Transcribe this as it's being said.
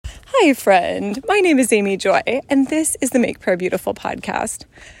Hi, friend. My name is Amy Joy, and this is the Make Prayer Beautiful podcast.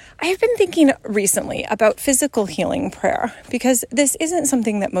 I have been thinking recently about physical healing prayer because this isn't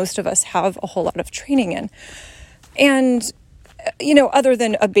something that most of us have a whole lot of training in. And, other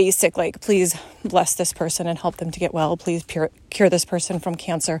than a basic, please bless this person and help them to get well, please cure this person from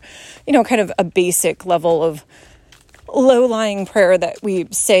cancer, kind of a basic level of low-lying prayer that we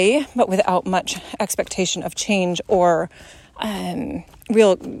say, but without much expectation of change or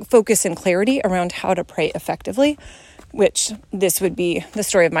real focus and clarity around how to pray effectively, which this would be the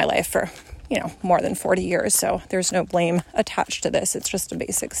story of my life for, more than 40 years. So there's no blame attached to this. It's just a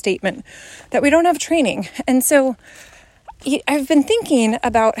basic statement that we don't have training. And so I've been thinking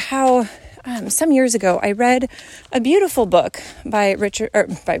about how some years ago I read a beautiful book by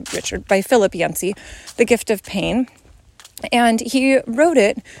Philip Yancey, The Gift of Pain. And he wrote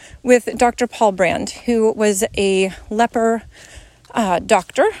it with Dr. Paul Brand, who was a leper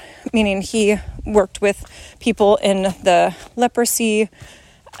doctor, meaning he worked with people in the leprosy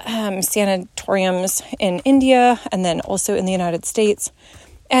sanatoriums in India and then also in the United States.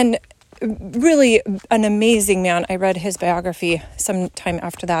 And really an amazing man. I read his biography sometime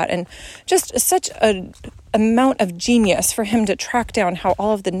after that, and just such an amount of genius for him to track down how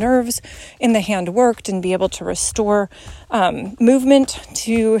all of the nerves in the hand worked and be able to restore movement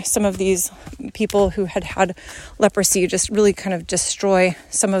to some of these people who had leprosy, just really kind of destroy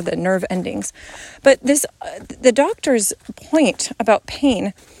some of the nerve endings. But the doctor's point about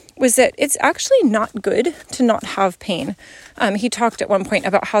pain was that it's actually not good to not have pain. He talked at one point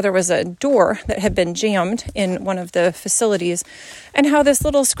about how there was a door that had been jammed in one of the facilities and how this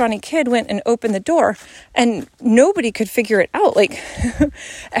little scrawny kid went and opened the door and nobody could figure it out.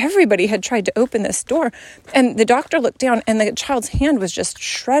 Everybody had tried to open this door, and the doctor looked down and the child's hand was just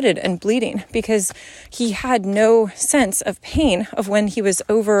shredded and bleeding because he had no sense of pain of when he was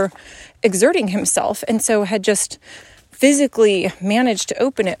over exerting himself, and so had just physically managed to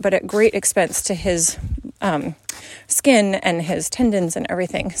open it, but at great expense to his skin and his tendons and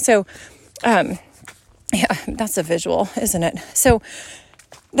everything. So, that's a visual, isn't it? So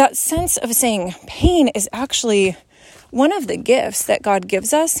that sense of saying pain is actually one of the gifts that God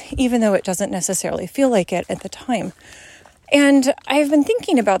gives us, even though it doesn't necessarily feel like it at the time. And I've been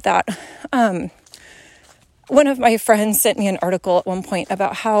thinking about that. One of my friends sent me an article at one point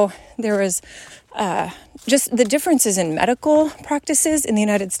about how there was just the differences in medical practices in the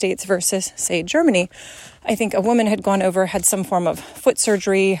United States versus, say, Germany. I think a woman had gone over, had some form of foot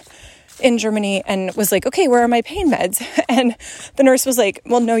surgery in Germany and was like, okay, where are my pain meds? And the nurse was like,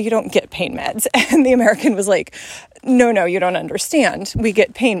 well, no, you don't get pain meds. And the American was like, no, you don't understand. We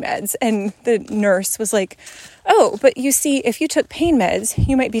get pain meds. And the nurse was like, oh, but you see, if you took pain meds,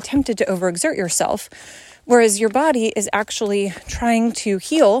 you might be tempted to overexert yourself, whereas your body is actually trying to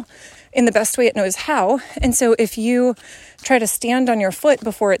heal in the best way it knows how. And so if you try to stand on your foot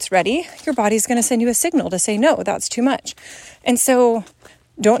before it's ready, your body's going to send you a signal to say, no, that's too much. And so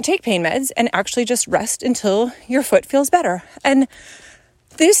don't take pain meds and actually just rest until your foot feels better. And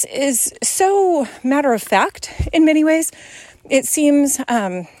this is so matter of fact in many ways. It seems,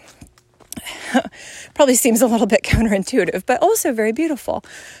 probably seems a little bit counterintuitive, but also very beautiful.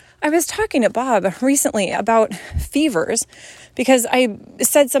 I was talking to Bob recently about fevers because I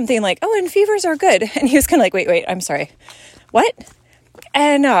said something like, oh, and fevers are good. And he was kind of like, wait, I'm sorry. What?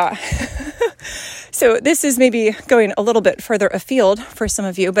 And so this is maybe going a little bit further afield for some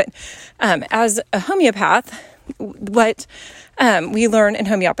of you, but as a homeopath, what we learn in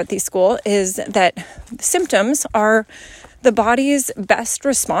homeopathy school is that symptoms are the body's best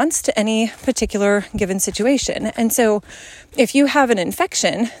response to any particular given situation. And so if you have an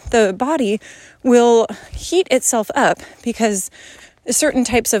infection, the body will heat itself up because certain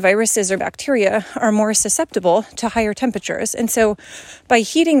types of viruses or bacteria are more susceptible to higher temperatures. And so by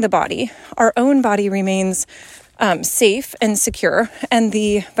heating the body, our own body remains safe and secure, and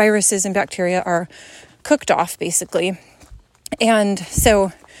the viruses and bacteria are cooked off, basically. And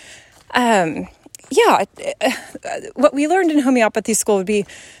so what we learned in homeopathy school would be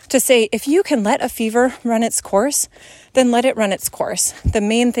to say, if you can let a fever run its course, then let it run its course. The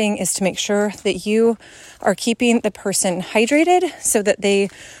main thing is to make sure that you are keeping the person hydrated so that they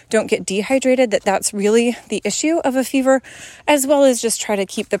don't get dehydrated, that's really the issue of a fever, as well as just try to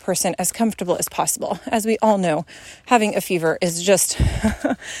keep the person as comfortable as possible. As we all know, having a fever is just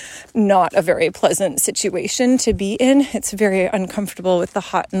not a very pleasant situation to be in. It's very uncomfortable with the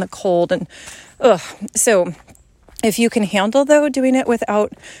hot and the cold and So if you can handle, though, doing it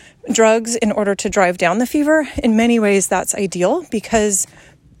without drugs in order to drive down the fever, in many ways that's ideal because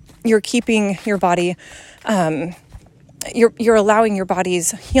you're keeping your body you're allowing your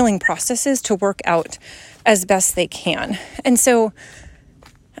body's healing processes to work out as best they can. And so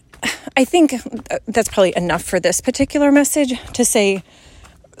I think that's probably enough for this particular message to say,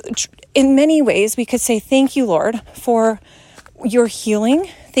 in many ways, we could say, thank you, Lord, for your healing.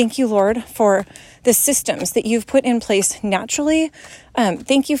 Thank you, Lord, for the systems that you've put in place naturally.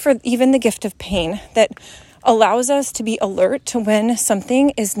 Thank you for even the gift of pain that allows us to be alert to when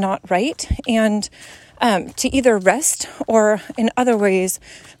something is not right, and to either rest or in other ways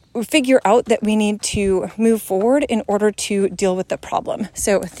figure out that we need to move forward in order to deal with the problem.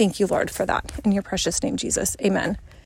 So thank you, Lord, for that. In your precious name, Jesus. Amen.